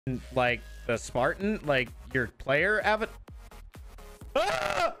like the Spartan, like your player avatar.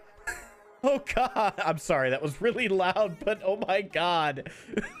 Ah! Oh god, I'm sorry, that was really loud, but oh my god.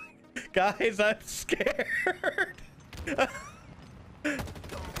 Guys, I'm scared.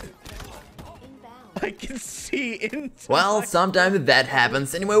 I can see into Well, sometimes that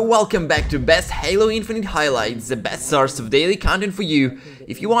happens. Anyway, welcome back to Best Halo Infinite Highlights, the best source of daily content for you.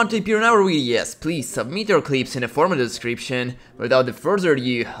 If you want to appear in our videos, please submit your clips in the form of the description. Without further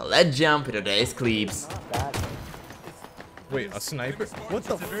ado, let's jump into today's clips. Wait, a sniper? What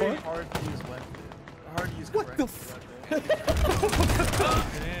the fuck? Hard to use weapon. Hard to use What the fuck?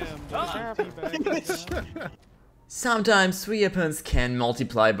 Sometimes weapons can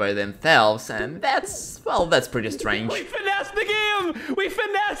multiply by themselves, and that's pretty strange. We finessed the game! We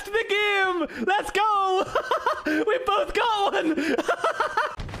finessed the game! Let's go! We both got one!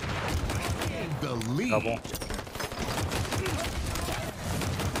 Double.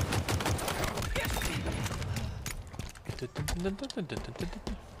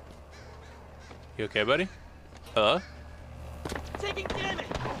 You okay, buddy? Hello? Taking damage!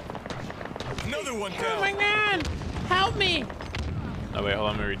 Another one down! Oh my god! Help me! Oh wait,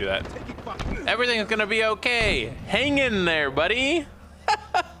 hold on, let me redo that. Everything's gonna be okay. Hang in there, buddy.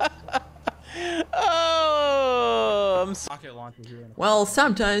 Oh, I'm so Well,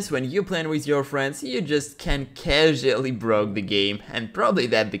 sometimes when you're playing with your friends, you just can casually broke the game, and probably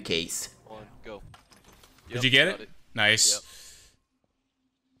that's the case. go. Did you get it? Nice. Yep.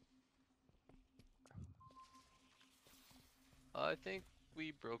 I think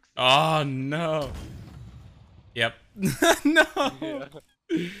we broke. Oh no. Yep. No. Yeah.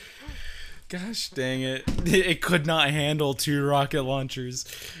 Gosh dang it. It could not handle 2 rocket launchers.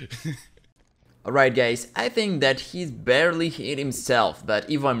 Alright guys, I think that he's barely hit himself, but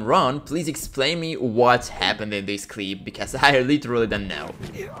if I'm wrong, please explain me what happened in this clip, because I literally don't know.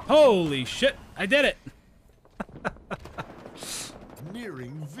 Holy shit, I did it!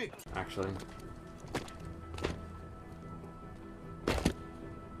 Nearing victory. Actually.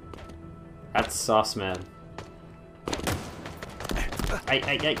 That's sauce, man.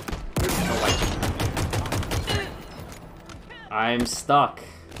 Hey. Oh, I'm stuck.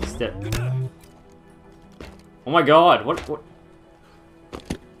 Step. Oh my god, what?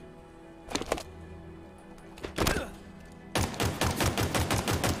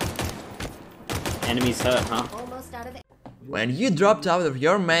 Enemies hurt, huh? When you dropped out of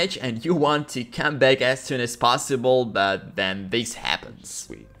your match and you want to come back as soon as possible, but then this happens.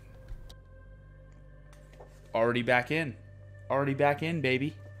 Sweet. Already back in. Already back in,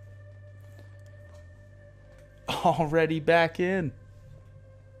 baby. Already back in.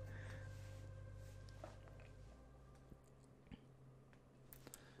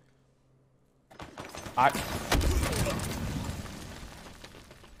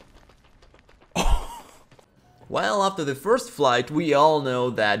 Well, after the first flight, we all know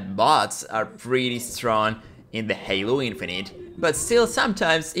that bots are pretty strong in the Halo Infinite, but still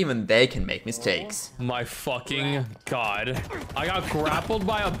sometimes even they can make mistakes. My fucking god. I got grappled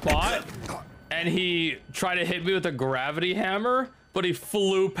by a bot, and he tried to hit me with a gravity hammer, but he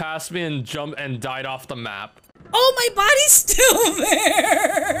flew past me and jumped and died off the map. Oh, my body's still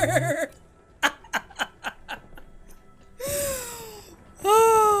there!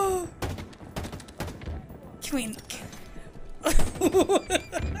 Oh. Can we...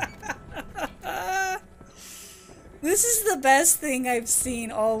 This is the best thing I've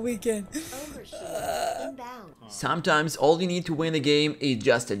seen all weekend. Sometimes all you need to win the game is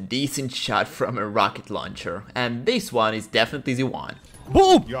just a decent shot from a rocket launcher, and this one is definitely the one.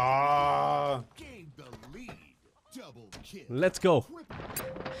 Boom! Yeah. Let's go.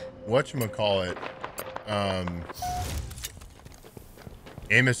 Whatchamacallit,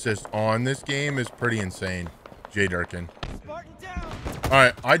 aim assist on this game is pretty insane. Jay Durkin.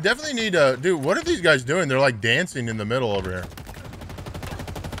 Alright, I definitely need to... Dude, what are these guys doing? They're like dancing in the middle over here.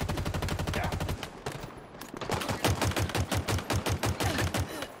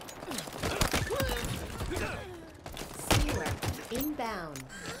 Inbound.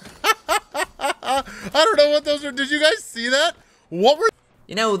 I don't know what those are. Did you guys see that? What were...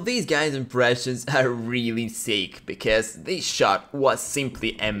 You know, these guys' impressions are really sick, because this shot was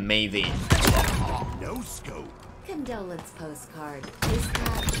simply amazing. No scope. Condolence postcard.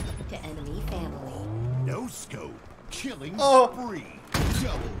 Dispatch to enemy family. No scope. Killing spree.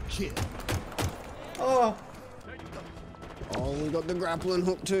 Double kill. Oh, we got the grappling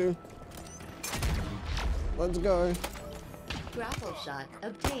hook too. Let's go. Grapple shot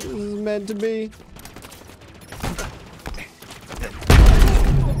This obtained. is meant to be.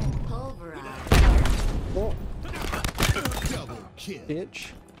 Pulverized. Oh, Double kill.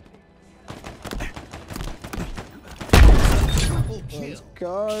 bitch. Let's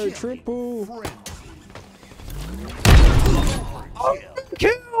go, triple.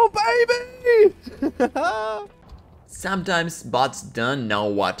 Kill, baby! Sometimes bots don't know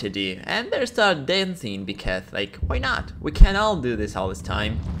what to do and they start dancing because, like, why not? We can all do this all this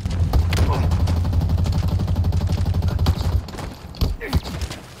time.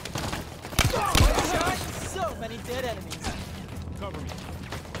 So many dead enemies. Cover me.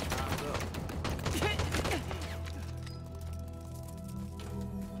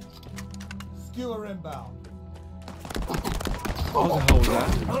 Skiller inbound. What the hell was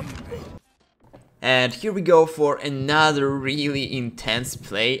that? And here we go for another really intense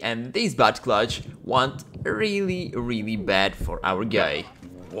play, and this bot clutch went really bad for our guy.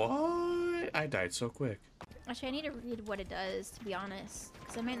 What? I died so quick. Actually, I need to read what it does, to be honest,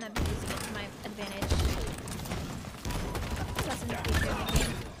 because I might not be using it to my advantage. That's an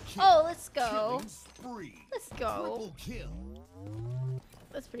game. Oh, let's go. Let's go.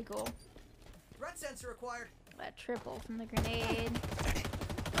 That's pretty cool. Threat sensor required. That triple from the grenade.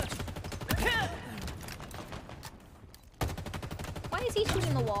 Why is he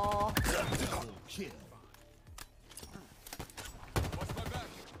shooting the wall?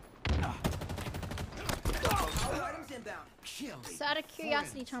 So out of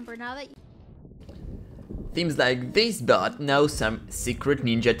curiosity, Chomper, now that you... Seems like this bot knows some secret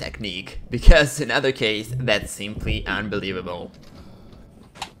ninja technique, because in other case, that's simply unbelievable.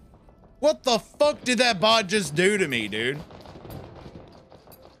 What the fuck did that bot just do to me, dude?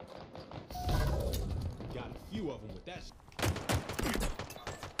 Got a few of them with that.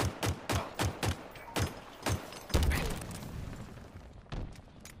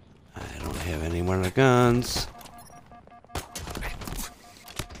 I don't have any more guns.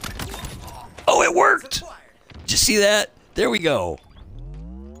 Oh, it worked! Did you see that? There we go.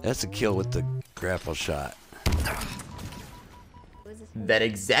 That's a kill with the grapple shot. That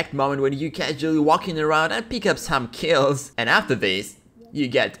exact moment when you casually walking around and pick up some kills, and after this, you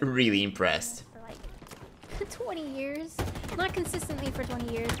get really impressed. For like 20 years. Not consistently for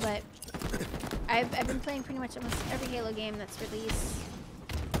 20 years, but I've been playing pretty much almost every Halo game that's released.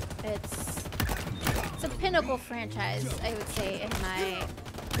 It's a pinnacle franchise, I would say, in my...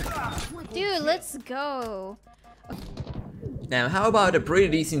 Dude, let's go! Now, how about a pretty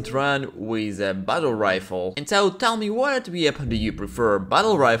decent run with a battle rifle? And so tell me, what weapon do you prefer,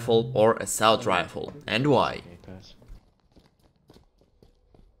 battle rifle or assault rifle, and why?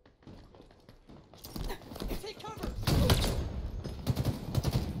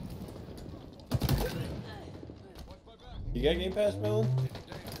 You got Game Pass, Melon?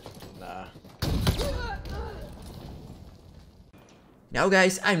 Nah. Now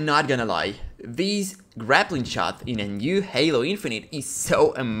guys, I'm not gonna lie, this grappling shot in a new Halo Infinite is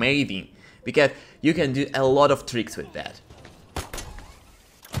so amazing, because you can do a lot of tricks with that.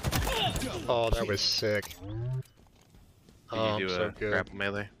 Oh, that was sick. Can you do so a good. grapple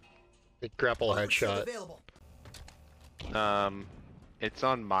melee? The grapple headshot. It's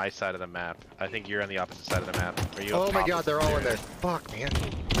on my side of the map. I think you're on the opposite side of the map. Are you? Oh my god, they're all in there. Fuck, man.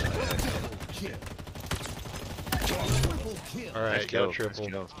 Alright, Nice go kills, triple.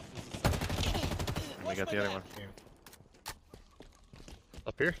 nice kills. And we got the other one.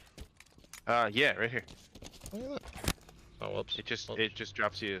 Up here? Yeah, right here. Oh, whoops. It just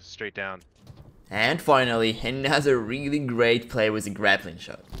drops you straight down. And finally, another really great play with the grappling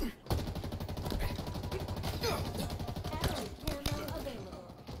shot.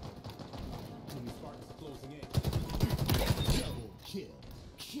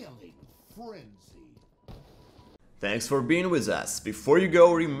 Thanks for being with us. Before you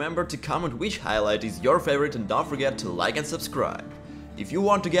go, remember to comment which highlight is your favorite and don't forget to like and subscribe. If you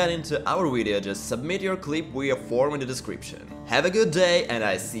want to get into our video, just submit your clip via form in the description. Have a good day and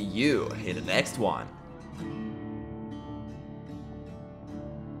I see you in the next one.